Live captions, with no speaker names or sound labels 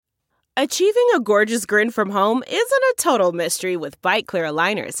Achieving a gorgeous grin from home isn't a total mystery with Bite Clear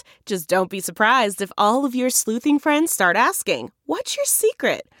aligners. Just don't be surprised if all of your sleuthing friends start asking, "What's your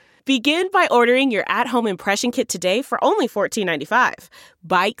secret?" Begin by ordering your at-home impression kit today for only $14.95.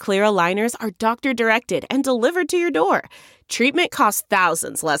 Bite Clear aligners are doctor-directed and delivered to your door. Treatment costs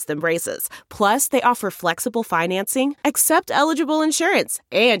thousands less than braces. Plus, they offer flexible financing, accept eligible insurance,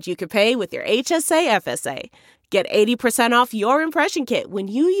 and you can pay with your HSA FSA. Get 80% off your impression kit when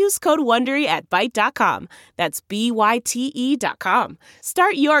you use code WONDERY at Byte.com. That's BYTE.com.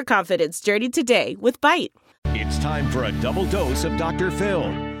 Start your confidence journey today with Byte. It's time for a double dose of Dr. Phil.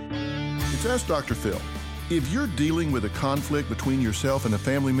 It's Ask Dr. Phil. If you're dealing with a conflict between yourself and a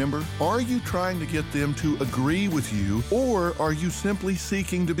family member, are you trying to get them to agree with you, or are you simply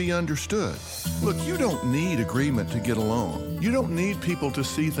seeking to be understood? Look, you don't need agreement to get along. You don't need people to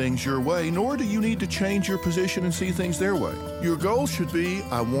see things your way, nor do you need to change your position and see things their way. Your goal should be,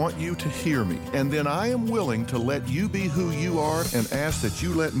 I want you to hear me, and then I am willing to let you be who you are and ask that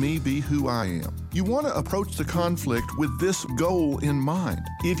you let me be who I am. You want to approach the conflict with this goal in mind.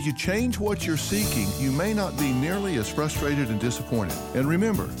 If you change what you're seeking, you may not be nearly as frustrated and disappointed. And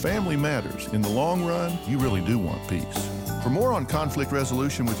remember, family matters. In the long run, you really do want peace. For more on conflict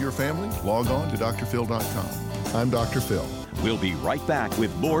resolution with your family, log on to drphil.com. I'm Dr. Phil. We'll be right back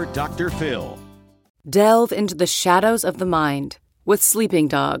with more Dr. Phil. Delve into the shadows of the mind with Sleeping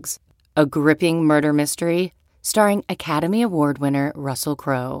Dogs, a gripping murder mystery starring Academy Award winner Russell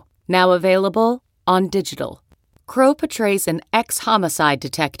Crowe. Now available on digital. Crowe portrays an ex-homicide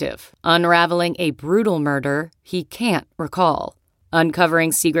detective unraveling a brutal murder he can't recall.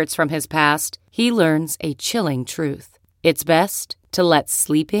 Uncovering secrets from his past, he learns a chilling truth. It's best to let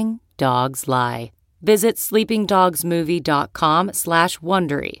sleeping dogs lie. Visit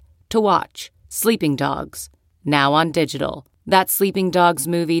sleepingdogsmovie.com/Wondery to watch Sleeping Dogs, now on digital. That's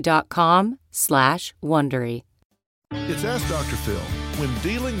sleepingdogsmovie.com/Wondery. It's Ask Dr. Phil. When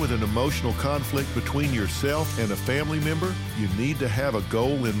dealing with an emotional conflict between yourself and a family member, you need to have a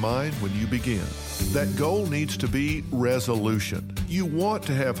goal in mind when you begin. That goal needs to be resolution. You want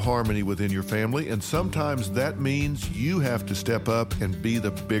to have harmony within your family, and sometimes that means you have to step up and be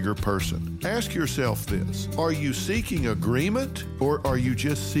the bigger person. Ask yourself this: are you seeking agreement, or are you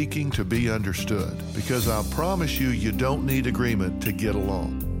just seeking to be understood? Because I'll promise you, you don't need agreement to get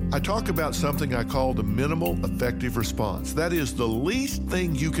along. I talk about something I call the minimal effective response. That is the least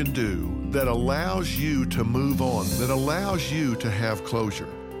thing you can do that allows you to move on, that allows you to have closure.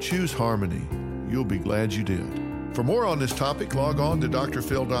 Choose harmony. You'll be glad you did. For more on this topic, log on to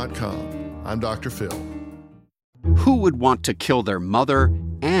drphil.com. I'm Dr. Phil. Who would want to kill their mother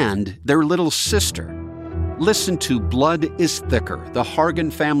and their little sister? Listen to Blood is Thicker, the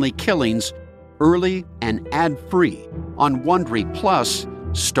Hargan family killings, early and ad-free on Wondery Plus,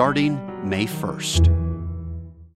 starting May 1st.